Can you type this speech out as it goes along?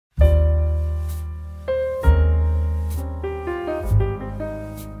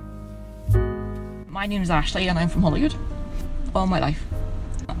My name is Ashley and I'm from Holywood. All my life.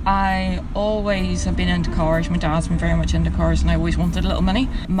 I always have been into cars. My dad's been very much into cars and I always wanted a little Mini.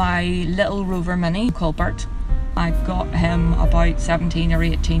 My little Rover Mini called Bert. I got him about 17 or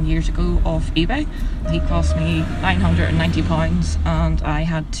 18 years ago off eBay. He cost me £990 and I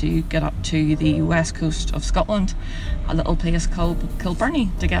had to get up to the west coast of Scotland, a little place called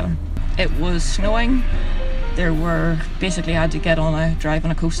Kilbirnie, to get him. It was snowing. Basically I had to drive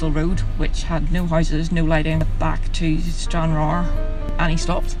on a coastal road which had no houses, no lighting, back to Stranraer, and he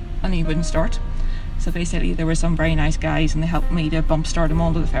stopped and he wouldn't start. So basically there were some very nice guys and they helped me to bump start him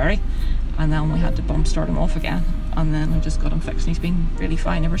onto the ferry, and then we had to bump start him off again, and then I just got him fixed and he's been really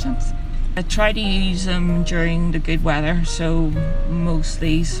fine ever since. I try to use him during the good weather, so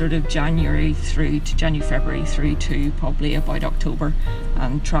mostly sort of January, February through to probably about October,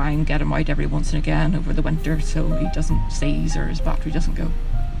 and try and get him out every once and again over the winter so he doesn't seize or his battery doesn't go.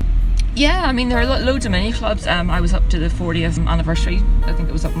 Yeah, I mean there are loads of mini clubs. I was up to the 40th anniversary, I think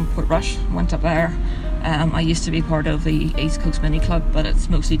it was up in Portrush, went up there. I used to be part of the East Coast Mini Club, but it's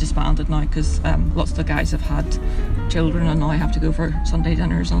mostly disbanded now because lots of the guys have had children and now I have to go for Sunday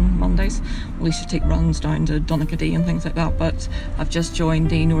dinners on Mondays. We used to take runs down to Donaghadee and things like that, but I've just joined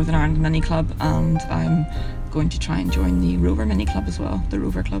the Northern Ireland Mini Club and I'm going to try and join the Rover Mini Club as well, the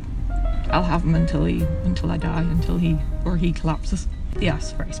Rover Club. I'll have him until I die, until he collapses.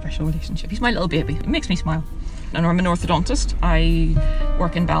 Yes, very special relationship. He's my little baby. It makes me smile. And I'm an orthodontist. I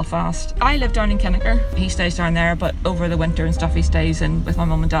work in Belfast. I live down in Kinnicker. He stays down there, but over the winter and stuff he stays in with my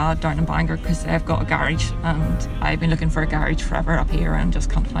mum and dad down in Bangor because they've got a garage and I've been looking for a garage forever up here and just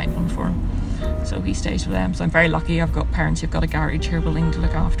can't find one for him. So he stays with them. So I'm very lucky I've got parents who've got a garage here willing to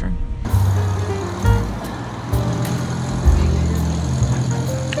look after him.